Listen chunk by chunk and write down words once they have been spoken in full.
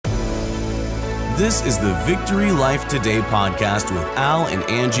This is the Victory Life Today podcast with Al and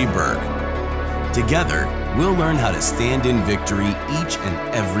Angie Burke. Together, we'll learn how to stand in victory each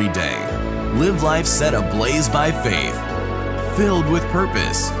and every day. Live life set ablaze by faith, filled with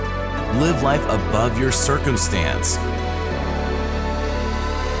purpose. Live life above your circumstance.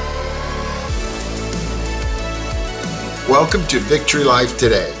 Welcome to Victory Life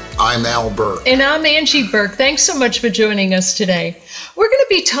Today. I'm Al Burke. And I'm Angie Burke. Thanks so much for joining us today. We're going to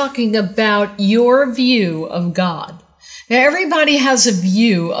be talking about your view of God. Now, everybody has a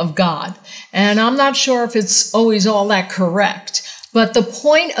view of God, and I'm not sure if it's always all that correct. But the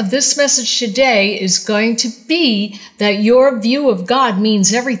point of this message today is going to be that your view of God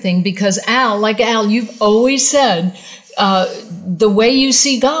means everything, because Al, you've always said, the way you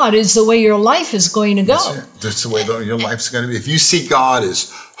see God is the way your life is going to go. That's the way your life's going to be. If you see God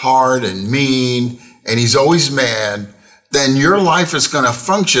as hard and mean, and he's always mad, then your life is going to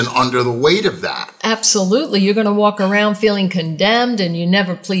function under the weight of that. Absolutely. You're going to walk around feeling condemned, and you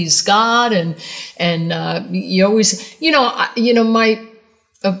never please God. And you always, my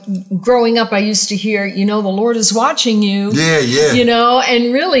growing up, I used to hear, the Lord is watching you. Yeah.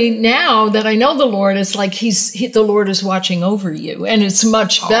 And really now that I know the Lord, it's like the Lord is watching over you, and it's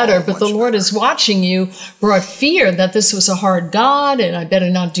much better. But the Lord is watching you brought fear that this was a hard God, and I better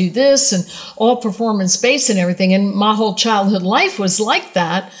not do this, and all performance based and everything. And my whole childhood life was like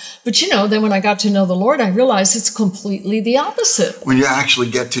that. But then when I got to know the Lord, I realized it's completely the opposite. When you actually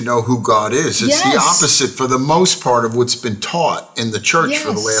get to know who God is, it's the opposite for the most part of what's been taught in the church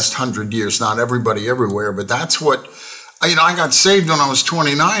for the last 100 years. Not everybody everywhere, but that's what, I got saved when I was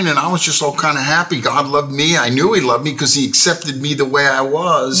 29, and I was just all kind of happy. God loved me. I knew he loved me because he accepted me the way I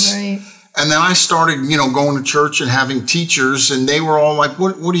was. Right. And then I started, going to church and having teachers, and they were all like,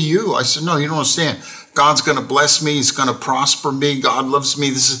 what are you? I said, no, you don't understand. God's going to bless me. He's going to prosper me. God loves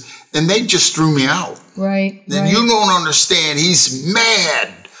me. And they just threw me out. Right. And you don't understand. He's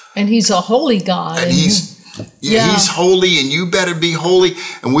mad. And he's a holy God. And he's holy, and you better be holy.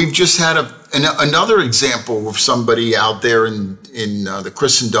 And we've just had another example of somebody out there in the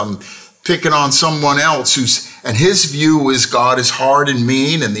Christendom picking on someone else and his view is God is hard and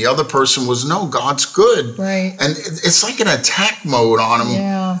mean, and the other person was, no, God's good. Right. And it's like an attack mode on him.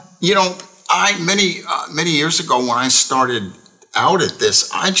 Yeah. Many years ago when I started out at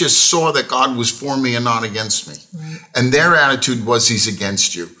this, I just saw that God was for me and not against me. Right. And their attitude was he's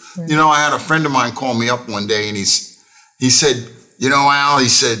against you. Right. I had a friend of mine call me up one day, and he said, Al, he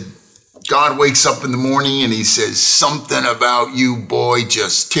said, God wakes up in the morning and he says, something about you, boy,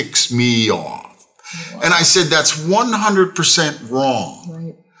 just ticks me off. Wow. And I said, that's 100% wrong.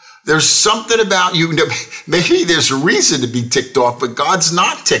 Right. There's something about you. Maybe there's a reason to be ticked off, but God's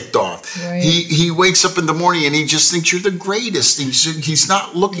not ticked off. Right. He wakes up in the morning and he just thinks you're the greatest. He's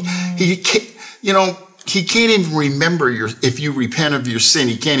not looking. He can't, he can't even remember if you repent of your sin,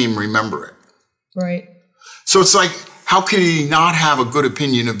 he can't even remember it. Right. So it's like, how can he not have a good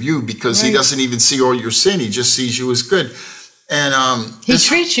opinion of you? Because he doesn't even see all your sin. He just sees you as good. And he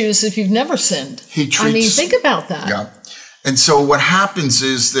treats you as if you've never sinned. Think about that. Yeah. And so what happens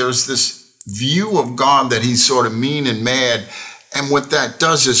is there's this view of God that he's sort of mean and mad. And what that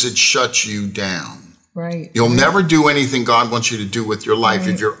does is it shuts you down. Right. You'll never do anything God wants you to do with your life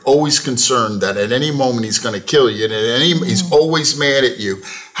if you're always concerned that at any moment he's going to kill you, and he's always mad at you.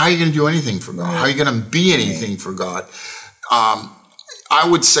 How are you going to do anything for God? How are you going to be anything for God? I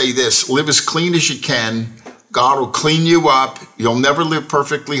would say this: live as clean as you can. God will clean you up. You'll never live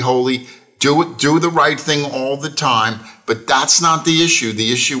perfectly holy. Do the right thing all the time. But that's not the issue.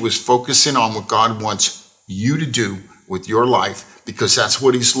 The issue is focusing on what God wants you to do with your life, because that's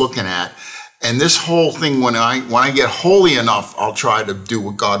what he's looking at. And this whole thing, when I get holy enough, I'll try to do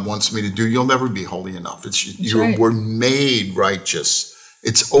what God wants me to do. You'll never be holy enough. We're made righteous.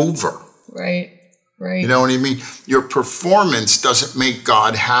 It's over. Right. Right. You know what I mean? Your performance doesn't make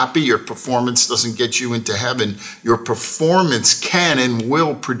God happy. Your performance doesn't get you into heaven. Your performance can and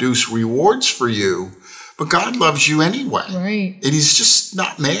will produce rewards for you, but God loves you anyway. Right. And he's just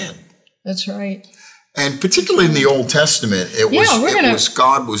not mad. That's right. And particularly in the Old Testament,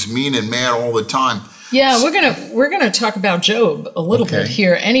 God was mean and mad all the time. Yeah, we're gonna talk about Job a little bit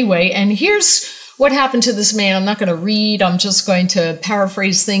here anyway. And here's what happened to this man. I'm not going to read. I'm just going to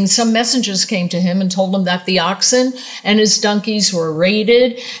paraphrase things. Some messengers came to him and told him that the oxen and his donkeys were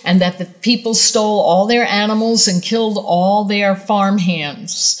raided, and that the people stole all their animals and killed all their farm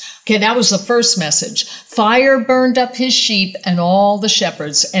hands. Okay, that was the first message. Fire burned up his sheep and all the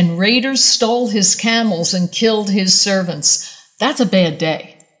shepherds, and raiders stole his camels and killed his servants. That's a bad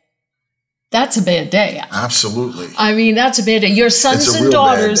day. That's a bad day. Absolutely. I mean, that's a bad day. Your sons It's a and real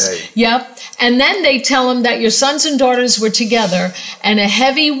bad daughters. day. Yep. And then they tell him that your sons and daughters were together and a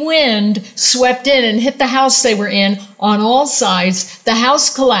heavy wind swept in and hit the house they were in on all sides. The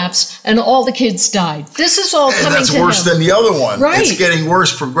house collapsed and all the kids died. This is all coming to him. And that's worse than the other one. Right. It's getting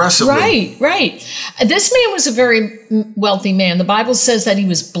worse progressively. Right, right. This man was a very wealthy man. The Bible says that he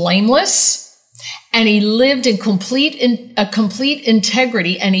was blameless. And he lived in complete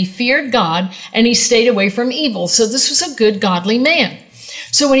integrity, and he feared God, and he stayed away from evil. So this was a good, godly man.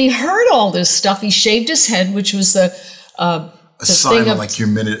 So when he heard all this stuff, he shaved his head, which was the sign of like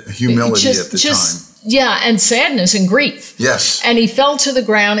humility at the time. Yeah, and sadness and grief. Yes. And he fell to the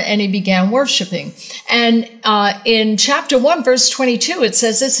ground and he began worshiping. And in chapter 1, verse 22, it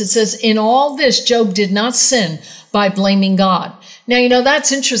says this. It says, in all this, Job did not sin by blaming God. Now, you know,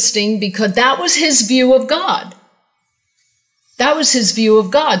 that's interesting because that was his view of God. That was his view of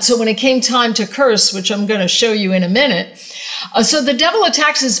God. So when it came time to curse, which I'm going to show you in a minute, so the devil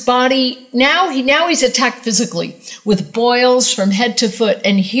attacks his body. Now he's attacked physically with boils from head to foot.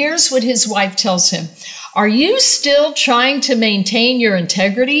 And here's what his wife tells him. Are you still trying to maintain your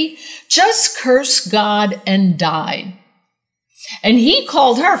integrity? Just curse God and die. And he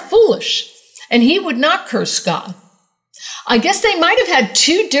called her foolish, and he would not curse God. I guess they might have had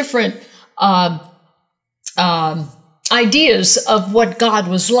two different ideas of what God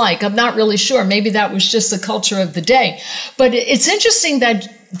was like. I'm not really sure. Maybe that was just the culture of the day. But it's interesting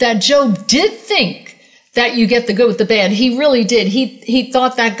that Job did think that you get the good with the bad. He really did. He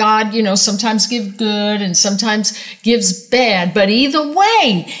thought that God, you know, sometimes gives good and sometimes gives bad. But either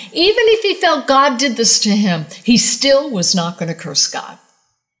way, even if he felt God did this to him, he still was not going to curse God.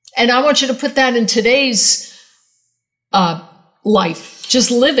 And I want you to put that in today's life,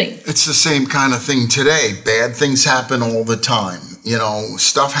 just living. It's the same kind of thing today. Bad things happen all the time. You know,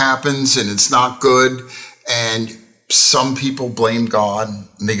 stuff happens and it's not good. And some people blame God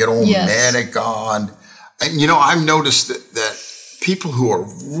and they get all mad at God. And, you know, I've noticed that people who are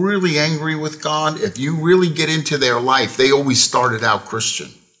really angry with God, if you really get into their life, they always started out Christian.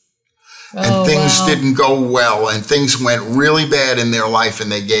 And things didn't go well, and things went really bad in their life,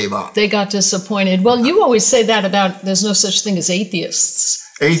 and they gave up. They got disappointed. Well, you always say that about there's no such thing as atheists.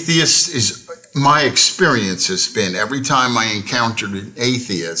 Atheists is, my experience has been, every time I encountered an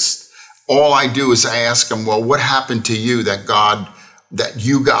atheist, all I do is I ask them, well, what happened to you that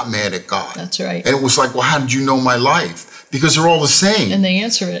you got mad at God? That's right. And it was like, well, how did you know my life? Because they're all the same. And they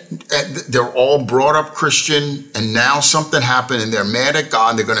answer it. They're all brought up Christian, and now something happened, and they're mad at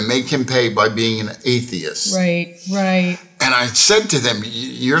God. They're going to make him pay by being an atheist. Right, right. And I said to them,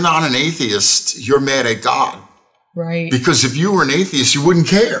 you're not an atheist. You're mad at God. Right. Because if you were an atheist, you wouldn't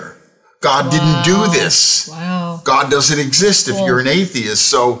care. God didn't do this. Wow. God doesn't exist if you're an atheist.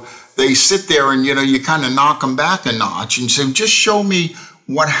 So they sit there and, you know, you kind of knock them back a notch and say, just show me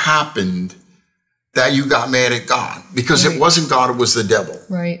what happened that you got mad at God. Because it wasn't God, it was the devil.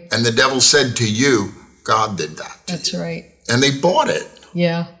 Right. And the devil said to you, God did that. That's right. And they bought it.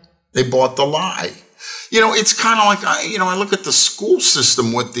 Yeah. They bought the lie. You know, it's kind of like, you know, I look at the school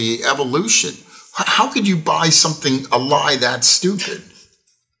system with the evolution. How could you buy a lie that stupid?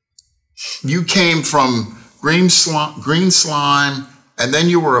 You came from green slime, and then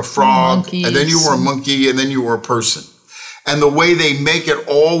you were a frog, and then you were a monkey, and then you were a person. And the way they make it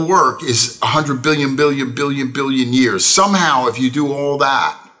all work is 100 billion years. Somehow, if you do all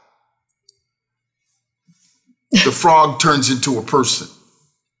that, the frog turns into a person.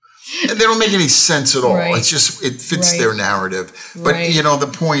 And they don't make any sense at all. Right. It's just, it fits their narrative. But, you know, the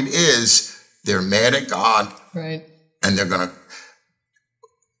point is, they're mad at God. Right. And they're going to,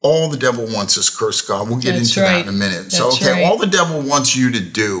 all the devil wants is curse God. We'll get into that in a minute. So, all the devil wants you to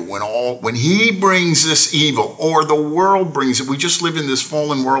do when he brings this evil, or the world brings it, we just live in this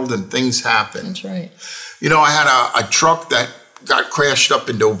fallen world and things happen. That's right. You know, I had a truck that got crashed up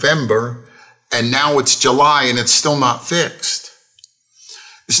in November, and now it's July and it's still not fixed.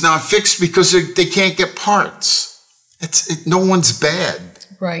 It's not fixed because they can't get parts. No one's bad.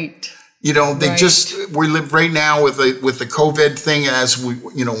 Right. You know, we live right now with the COVID thing as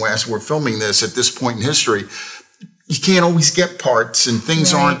we're filming this at this point in history. You can't always get parts and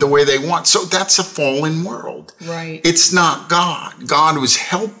things aren't the way they want. So that's a fallen world. Right. It's not God. God was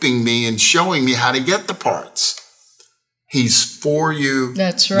helping me and showing me how to get the parts. He's for you,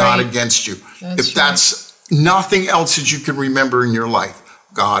 not against you. If that's nothing else that you can remember in your life,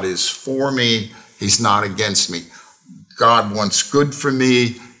 God is for me. He's not against me. God wants good for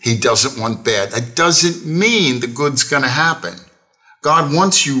me. He doesn't want bad. That doesn't mean the good's going to happen. God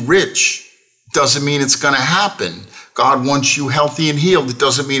wants you rich. Doesn't mean it's going to happen. God wants you healthy and healed. It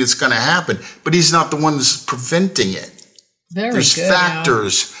doesn't mean it's going to happen, but he's not the one that's preventing it. There's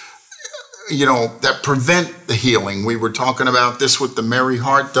factors, that prevent the healing. We were talking about this with the merry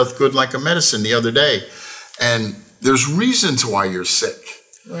heart doth good like a medicine the other day. And there's reasons why you're sick.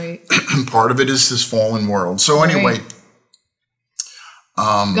 Right. Part of it is this fallen world. So anyway.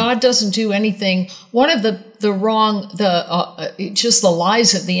 God doesn't do anything. One of just the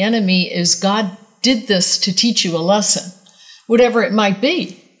lies of the enemy is God did this to teach you a lesson, whatever it might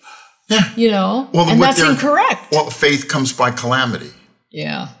be. Yeah. And that's incorrect. Well, faith comes by calamity.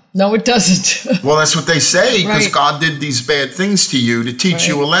 Yeah. No, it doesn't. Well, that's what they say, because God did these bad things to you to teach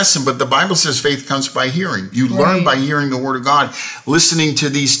you a lesson. But the Bible says faith comes by hearing. You learn by hearing the word of God, listening to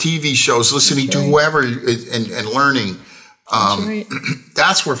these TV shows, listening to whoever and learning.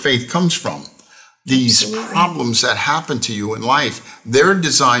 That's where faith comes from. These problems that happen to you in life, they're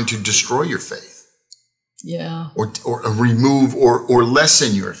designed to destroy your faith. Yeah. Or remove or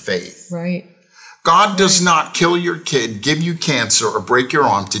lessen your faith. Right. God does not kill your kid, give you cancer, or break your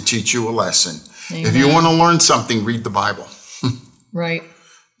arm to teach you a lesson. Amen. If you want to learn something, read the Bible. Right.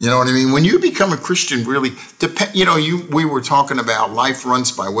 You know what I mean? When you become a Christian, really, we were talking about life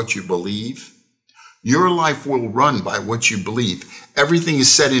runs by what you believe. Your life will run by what you believe. Everything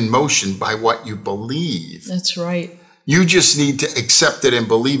is set in motion by what you believe. That's right. You just need to accept it and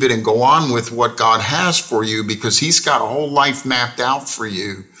believe it and go on with what God has for you, because he's got a whole life mapped out for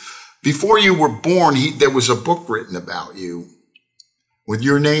you. Before you were born, there was a book written about you with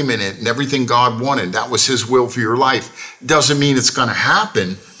your name in it and everything God wanted. That was his will for your life. Doesn't mean it's going to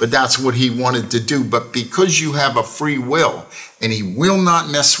happen, but that's what he wanted to do. But because you have a free will, and he will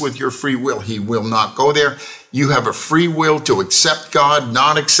not mess with your free will, he will not go there. You have a free will to accept God,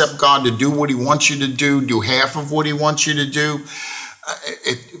 not accept God, to do what he wants you to do half of what he wants you to do.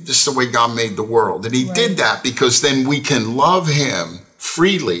 This is the way God made the world. And he did that because then we can love him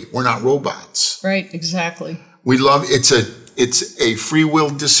freely. We're not robots. Right, exactly. We love, it's a free will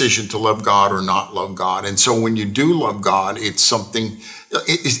decision to love God or not love God. And so when you do love God, it's something,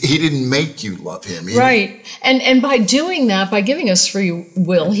 he didn't make you love him. Right. And by doing that, by giving us free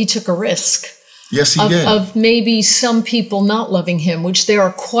will, he took a risk. Yes, he did. Of maybe some people not loving him, which there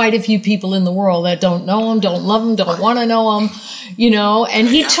are quite a few people in the world that don't know him, don't love him, don't want to know him, and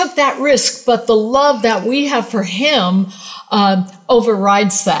he took that risk. But the love that we have for him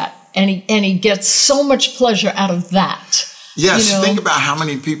overrides that. And he gets so much pleasure out of that. Yes, think about how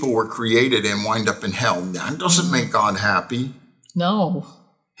many people were created and wind up in hell. That doesn't make God happy. No.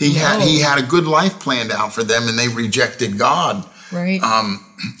 He had a good life planned out for them, and they rejected God. Right.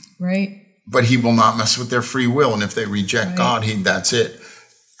 Right. But he will not mess with their free will. And if they reject God, that's it.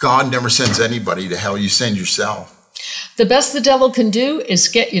 God never sends anybody to hell. You send yourself. The best the devil can do is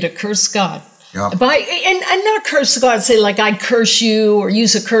get you to curse God. Yep. And not curse God, say like I curse you or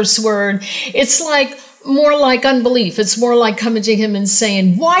use a curse word. It's like more like unbelief. It's more like coming to him and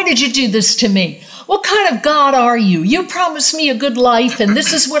saying, why did you do this to me? What kind of God are you? You promised me a good life and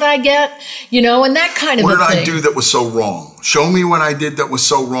this is what I get, and that kind of a thing. What did I do that was so wrong? Show me what I did that was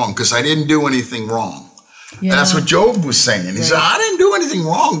so wrong, because I didn't do anything wrong. Yeah. And that's what Job was saying. He said, I didn't do anything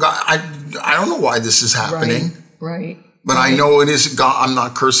wrong. God, I don't know why this is happening. Right. But I know it is God. I'm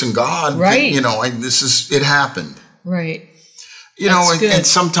not cursing God. Right. It happened. Right. And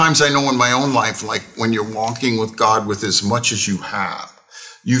sometimes I know in my own life, like when you're walking with God with as much as you have,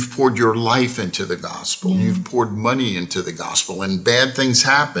 you've poured your life into the gospel. Yeah. You've poured money into the gospel, and bad things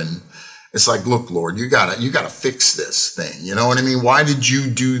happen. It's like, look, Lord, you gotta fix this thing. You know what I mean? Why did you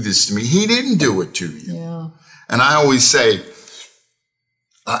do this to me? He didn't do it to you. Yeah. And I always say,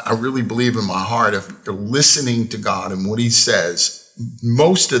 I really believe in my heart, if you're listening to God and what he says,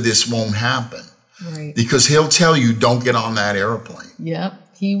 most of this won't happen. Right. Because he'll tell you, don't get on that airplane. Yep,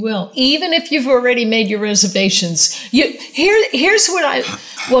 he will. Even if you've already made your reservations. Here's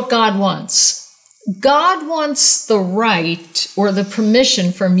what God wants. God wants the right or the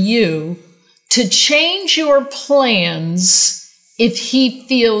permission from you to change your plans if he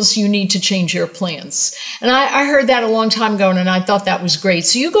feels you need to change your plans. And I heard that a long time ago, and I thought that was great.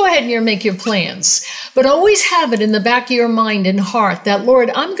 So you go ahead and make your plans, but always have it in the back of your mind and heart that,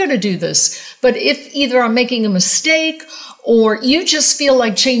 Lord, I'm going to do this. But if either I'm making a mistake or you just feel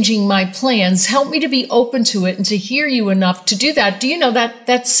like changing my plans, help me to be open to it and to hear you enough to do that. Do you know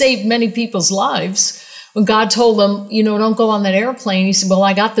that saved many people's lives? When God told them, don't go on that airplane, he said, well,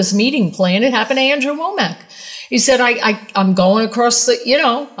 I got this meeting planned. It happened to Andrew Womack. He said, I'm going across the,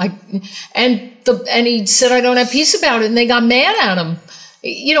 and he said, I don't have peace about it. And they got mad at him.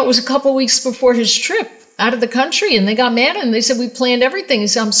 It was a couple of weeks before his trip. out of the country, and they got mad and they said, we planned everything. He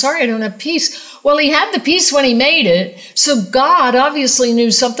said, I'm sorry, I don't have peace. Well, he had the peace when he made it. So God obviously knew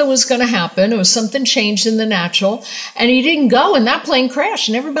something was going to happen, or something changed in the natural, and he didn't go, and that plane crashed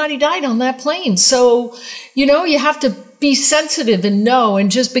and everybody died on that plane. So, you have to be sensitive and know,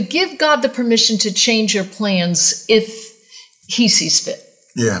 and but give God the permission to change your plans if he sees fit.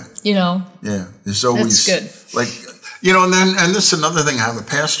 Yeah. Yeah. There's always that's good. And this is another thing. I have a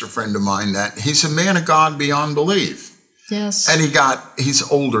pastor friend of mine that he's a man of God beyond belief. Yes. And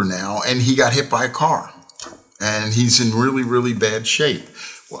he's older now, and he got hit by a car, and he's in really, really bad shape.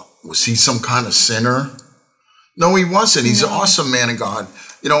 Well, was he some kind of sinner? No, he wasn't. He's an awesome man of God.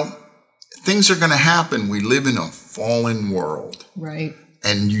 Things are going to happen. We live in a fallen world. Right.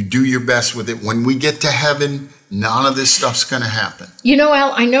 And you do your best with it. When we get to heaven, none of this stuff's going to happen.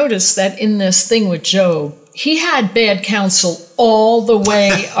 Al, I noticed that in this thing with Job, he had bad counsel all the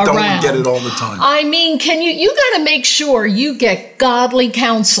way around. Don't get it all the time. I mean, you got to make sure you get godly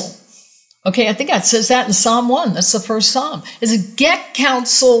counsel. Okay, I think that says that in Psalm 1. That's the first Psalm. Is get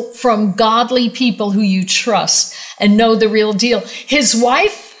counsel from godly people who you trust and know the real deal. His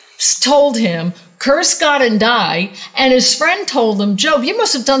wife told him, curse God and die. And his friend told him, Job, you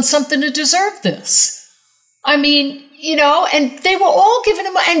must have done something to deserve this. I mean, and they were all giving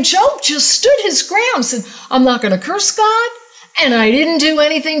him, and Job just stood his ground, said, I'm not going to curse God, and I didn't do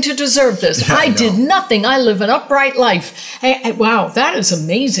anything to deserve this. I did nothing. I live an upright life. Wow, that is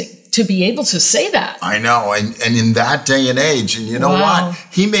amazing to be able to say that. I know, and in that day and age, and you know what?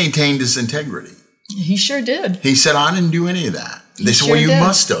 He maintained his integrity. He sure did. He said, I didn't do any of that. They said, well, you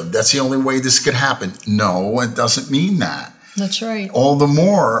must have. That's the only way this could happen. No, it doesn't mean that. That's right. All the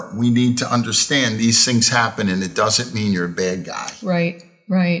more we need to understand these things happen, and it doesn't mean you're a bad guy. Right.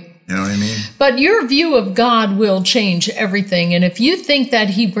 You know what I mean? But your view of God will change everything. And if you think that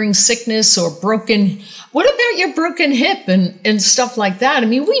he brings sickness or what about your broken hip and stuff like that? I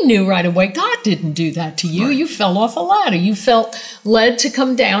mean, we knew right away God didn't do that to you. Right. You fell off a ladder. You felt led to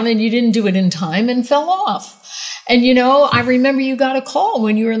come down, and you didn't do it in time and fell off. And, I remember you got a call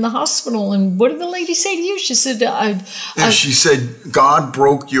when you were in the hospital. And what did the lady say to you? She said, she said, God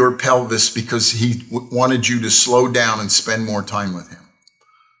broke your pelvis because he wanted you to slow down and spend more time with him.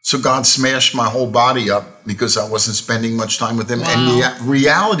 So God smashed my whole body up because I wasn't spending much time with him. Wow. And the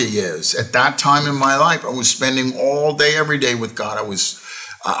reality is, at that time in my life, I was spending all day, every day with God. I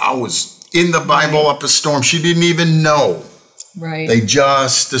was in the Bible up a storm. She didn't even know. Right. They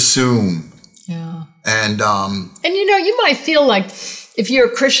just assume. Yeah. And you might feel like if you're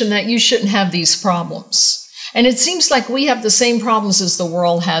a Christian that you shouldn't have these problems. And it seems like we have the same problems as the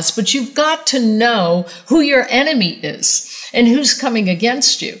world has, but you've got to know who your enemy is and who's coming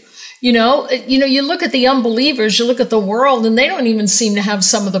against you. You look at the unbelievers, you look at the world, and they don't even seem to have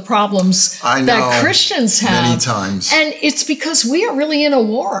some of the problems that Christians have. Many times. And it's because we are really in a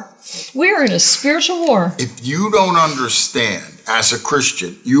war. We're in a spiritual war. If you don't understand, as a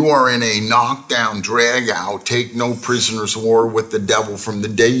Christian, you are in a knockdown, drag out, take no prisoners war with the devil from the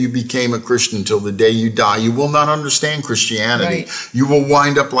day you became a Christian until the day you die. You will not understand Christianity. Right. You will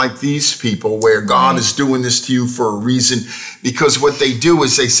wind up like these people where God is doing this to you for a reason, because what they do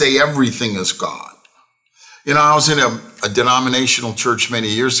is they say everything is God. I was in a denominational church many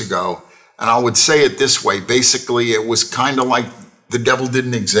years ago, and I would say it this way. Basically, it was kind of like the devil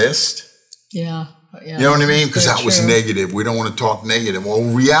didn't exist. Yeah. You know what I mean? Because that was negative. We don't want to talk negative.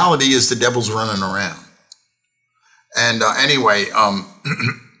 Well, reality is the devil's running around. And anyway,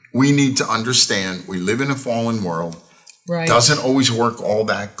 we need to understand we live in a fallen world. Right. Doesn't always work all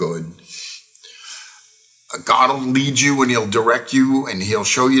that good. God will lead you and he'll direct you and he'll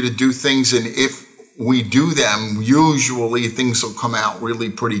show you to do things. And if we do them, usually things will come out really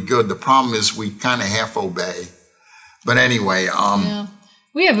pretty good. The problem is we kind of half obey. But anyway,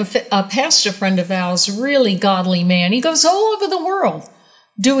 we have a pastor friend of ours, really godly man. He goes all over the world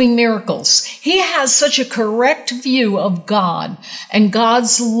doing miracles. He has such a correct view of God and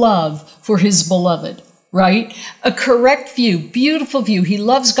God's love for his beloved, right? A correct view, beautiful view. He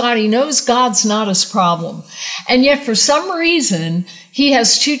loves God. He knows God's not his problem. And yet for some reason, he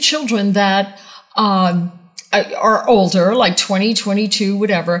has 2 children that are older, like 20, 22,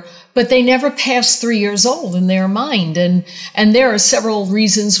 whatever, but they never pass 3 years old in their mind. And there are several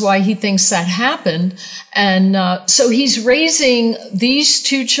reasons why he thinks that happened. And so he's raising these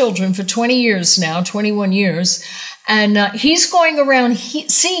 2 children for 20 years now, 21 years. And he's going around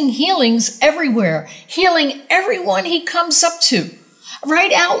seeing healings everywhere, healing everyone he comes up to.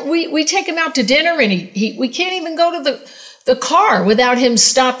 Right out, we take him out to dinner, and we can't even go to the car without him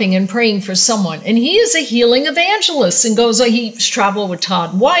stopping and praying for someone. And he is a healing evangelist and he's traveled with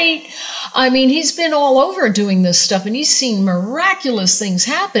Todd White. I mean, he's been all over doing this stuff and he's seen miraculous things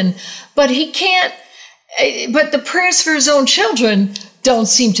happen, but but the prayers for his own children don't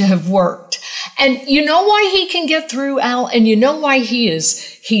seem to have worked. And you know why he can get through, Al? And you know why he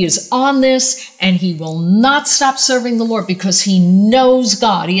is on this, and he will not stop serving the Lord because he knows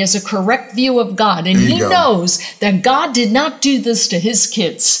God. He has a correct view of God, and he knows that God did not do this to his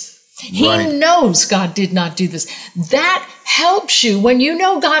kids. He knows God did not do this. That helps you. When you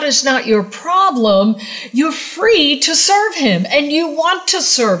know God is not your problem, you're free to serve him, and you want to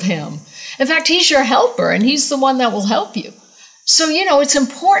serve him. In fact, he's your helper, and he's the one that will help you. So, it's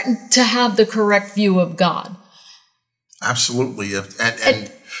important to have the correct view of God. Absolutely.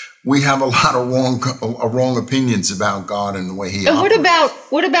 And we have a lot of wrong opinions about God and the way he operates. And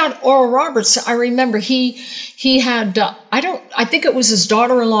what about Oral Roberts? I remember he had, I think it was his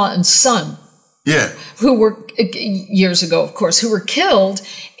daughter-in-law and son. Yeah. Who were, years ago, of course, who were killed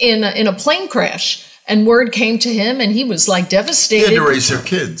in a plane crash. And word came to him and he was like devastated. He had to raise their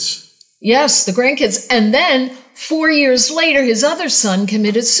kids. Yes, the grandkids. And then 4 years later, his other son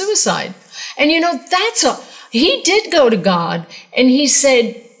committed suicide. And he did go to God and he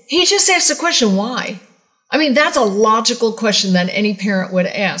just asked the question, why? I mean, that's a logical question that any parent would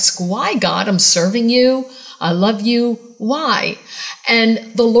ask. Why, God? I'm serving you. I love you. Why?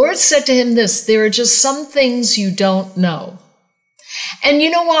 And the Lord said to him this, there are just some things you don't know. And you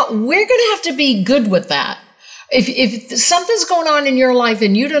know what? We're going to have to be good with that. If something's going on in your life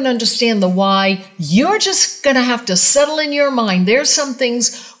and you don't understand the why, you're just going to have to settle in your mind. There's some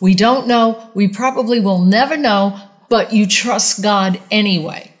things we don't know. We probably will never know, but you trust God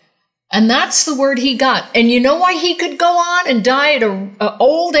anyway. And that's the word he got. And you know why he could go on and die at an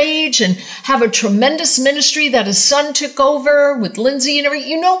old age and have a tremendous ministry that his son took over with Lindsay and everything?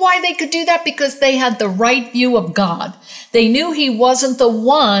 You know why they could do that? Because they had the right view of God. They knew he wasn't the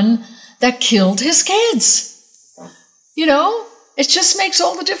one that killed his kids. It just makes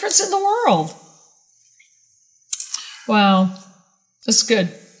all the difference in the world. Wow. That's good.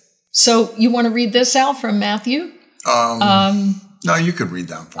 So you want to read this out from Matthew? No, you could read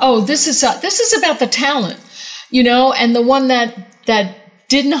that. Oh, this is about the talent, and the one that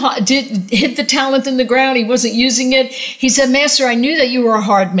didn't hit the talent in the ground. He wasn't using it. He said, Master, I knew that you were a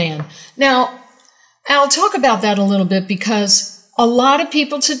hard man. Now, I'll talk about that a little bit because a lot of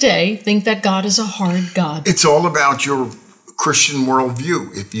people today think that God is a hard God. It's all about your Christian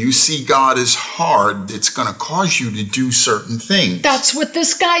worldview. If you see God as hard, it's going to cause you to do certain things. That's what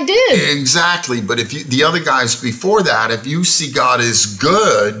this guy did. Exactly. But the other guys before that, if you see God as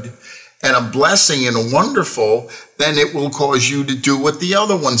good and a blessing and a wonderful, then it will cause you to do what the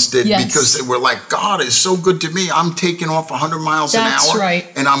other ones did. Yes. Because they were like, God is so good to me. I'm taking off 100 miles an hour. That's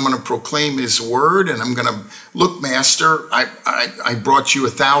right. And I'm going to proclaim his word. And I'm going to, look, Master, I brought you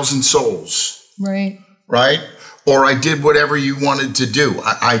 1,000 souls. Right. Right? Or I did whatever you wanted to do.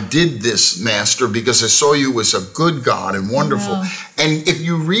 I did this, Master, because I saw you as a good God and wonderful. Wow. And if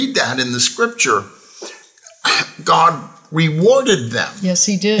you read that in the scripture, God rewarded them. Yes,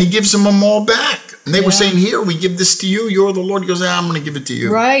 he did. He gives them all back. And they were saying, here, we give this to you. You're the Lord. He goes, I'm going to give it to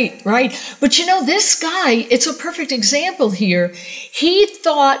you. Right, right. But this guy, it's a perfect example here. He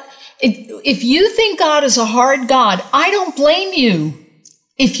thought, if you think God is a hard God, I don't blame you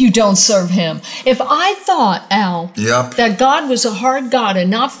if you don't serve him. If I thought, Al, that God was a hard God and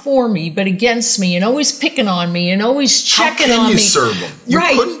not for me, but against me and always picking on me and always checking on me. How can you serve him? You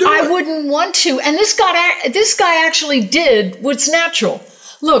couldn't do it. I wouldn't want to. And this guy actually did what's natural.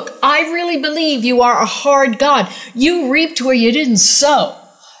 Look, I really believe you are a hard God. You reaped where you didn't sow.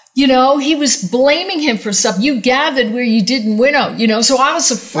 He was blaming him for stuff. You gathered where you didn't winnow, so I was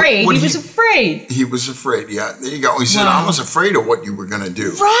afraid. He was afraid. He was afraid, yeah. There you go. He said, I was afraid of what you were going to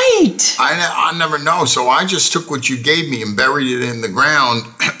do. Right. I never know. So I just took what you gave me and buried it in the ground.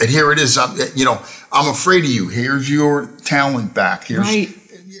 And here it is. I'm afraid of you. Here's your talent back.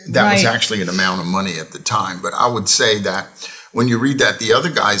 That was actually an amount of money at the time. But I would say that when you read that, the other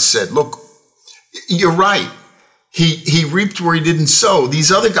guys said, look, you're right. He reaped where he didn't sow.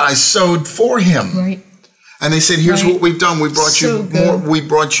 These other guys sowed for him. Right. And they said, here's what we've done. We brought you more. We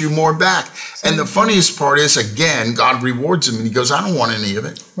brought you more back. And the funniest part is, again, God rewards him. And he goes, I don't want any of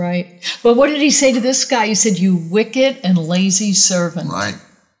it. Right. But what did he say to this guy? He said, you wicked and lazy servant. Right.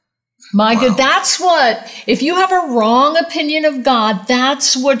 My God, that's what, if you have a wrong opinion of God,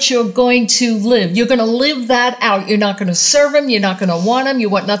 that's what you're going to live. You're going to live that out. You're not going to serve him. You're not going to want him. You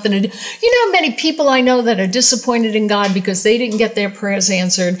want nothing to do. You know, many people I know that are disappointed in God because they didn't get their prayers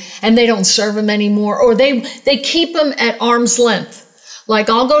answered and they don't serve him anymore, or they keep him at arm's length. Like,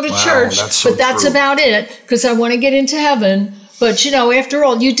 I'll go to church, but that's about it because I want to get into heaven. But, you know, after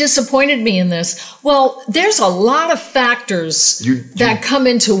all, you disappointed me in this. Well, there's a lot of factors that come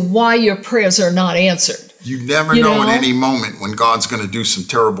into why your prayers are not answered. You never know at any moment when God's going to do some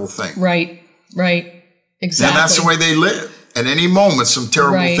terrible thing. Right. Exactly. And that's the way they live. At any moment, some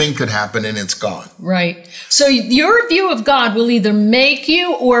terrible thing could happen and it's gone. Right. So your view of God will either make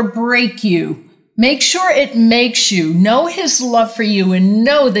you or break you. Make sure it makes you know his love for you and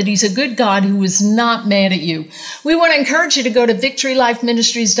know that he's a good God who is not mad at you. We want to encourage you to go to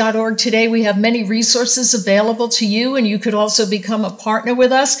victorylifeministries.org today. We have many resources available to you, and you could also become a partner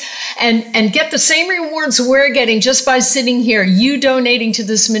with us and get the same rewards we're getting just by sitting here. You donating to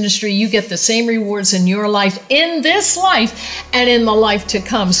this ministry, you get the same rewards in your life, in this life, and in the life to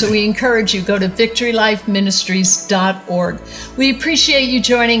come. So we encourage you, go to victorylifeministries.org. We appreciate you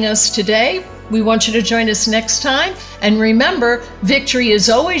joining us today. We want you to join us next time. And remember, victory is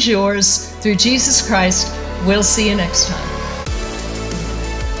always yours through Jesus Christ. We'll see you next time.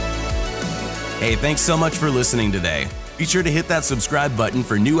 Hey, thanks so much for listening today. Be sure to hit that subscribe button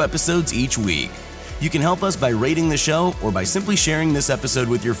for new episodes each week. You can help us by rating the show or by simply sharing this episode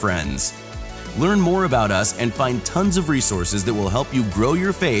with your friends. Learn more about us and find tons of resources that will help you grow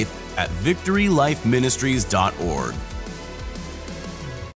your faith at victorylifeministries.org.